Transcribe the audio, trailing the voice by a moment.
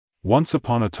Once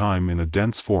upon a time in a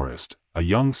dense forest, a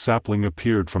young sapling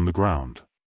appeared from the ground.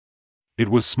 It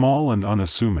was small and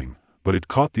unassuming, but it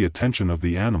caught the attention of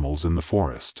the animals in the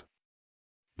forest.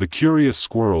 The curious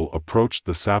squirrel approached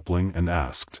the sapling and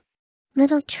asked,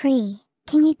 "Little tree,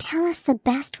 can you tell us the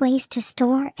best ways to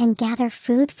store and gather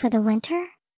food for the winter?"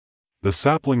 The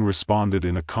sapling responded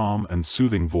in a calm and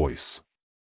soothing voice.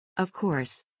 Of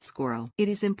course, squirrel. It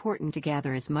is important to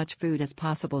gather as much food as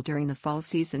possible during the fall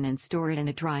season and store it in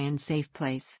a dry and safe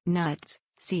place. Nuts,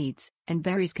 seeds, and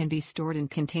berries can be stored in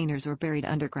containers or buried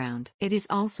underground. It is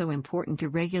also important to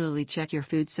regularly check your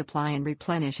food supply and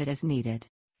replenish it as needed.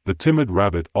 The timid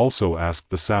rabbit also asked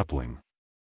the sapling,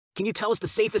 "Can you tell us the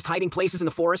safest hiding places in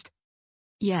the forest?"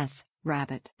 Yes,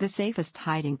 rabbit. The safest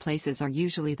hiding places are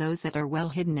usually those that are well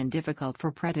hidden and difficult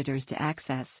for predators to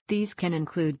access. These can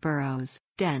include burrows,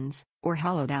 dens, or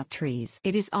hollowed-out trees.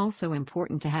 It is also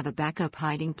important to have a backup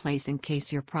hiding place in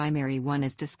case your primary one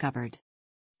is discovered.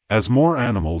 As more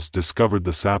animals discovered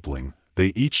the sapling,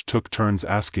 they each took turns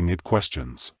asking it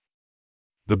questions.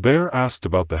 The bear asked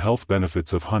about the health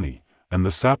benefits of honey, and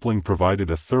the sapling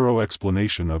provided a thorough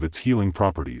explanation of its healing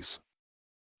properties.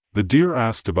 The deer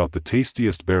asked about the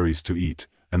tastiest berries to eat,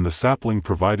 and the sapling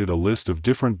provided a list of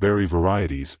different berry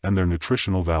varieties and their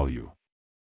nutritional value.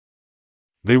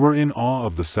 They were in awe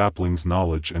of the sapling's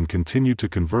knowledge and continued to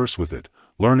converse with it,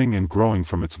 learning and growing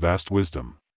from its vast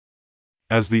wisdom.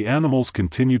 As the animals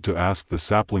continued to ask the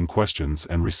sapling questions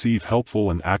and receive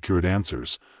helpful and accurate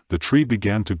answers, the tree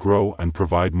began to grow and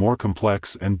provide more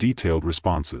complex and detailed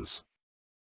responses.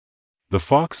 The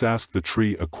fox asked the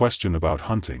tree a question about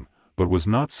hunting, but was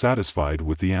not satisfied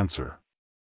with the answer.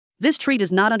 "This tree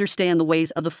does not understand the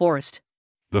ways of the forest,"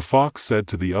 the fox said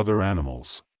to the other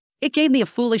animals. "It gave me a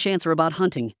foolish answer about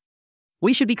hunting.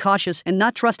 We should be cautious and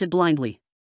not trust it blindly."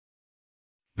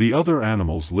 The other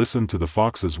animals listened to the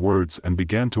fox's words and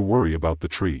began to worry about the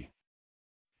tree.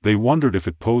 They wondered if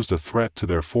it posed a threat to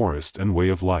their forest and way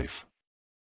of life.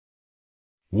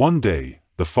 One day,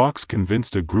 the fox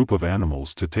convinced a group of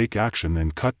animals to take action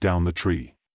and cut down the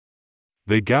tree.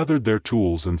 They gathered their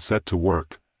tools and set to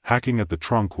work, hacking at the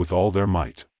trunk with all their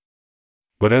might.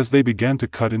 But as they began to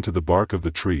cut into the bark of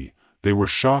the tree, they were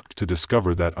shocked to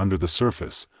discover that under the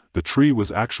surface, the tree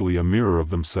was actually a mirror of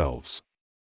themselves.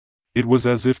 It was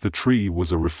as if the tree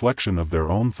was a reflection of their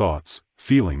own thoughts,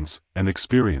 feelings, and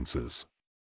experiences.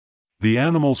 The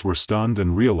animals were stunned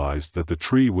and realized that the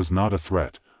tree was not a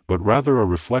threat, but rather a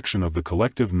reflection of the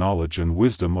collective knowledge and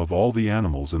wisdom of all the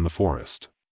animals in the forest.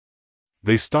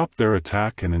 They stopped their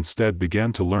attack and instead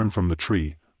began to learn from the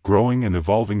tree, growing and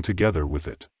evolving together with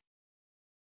it.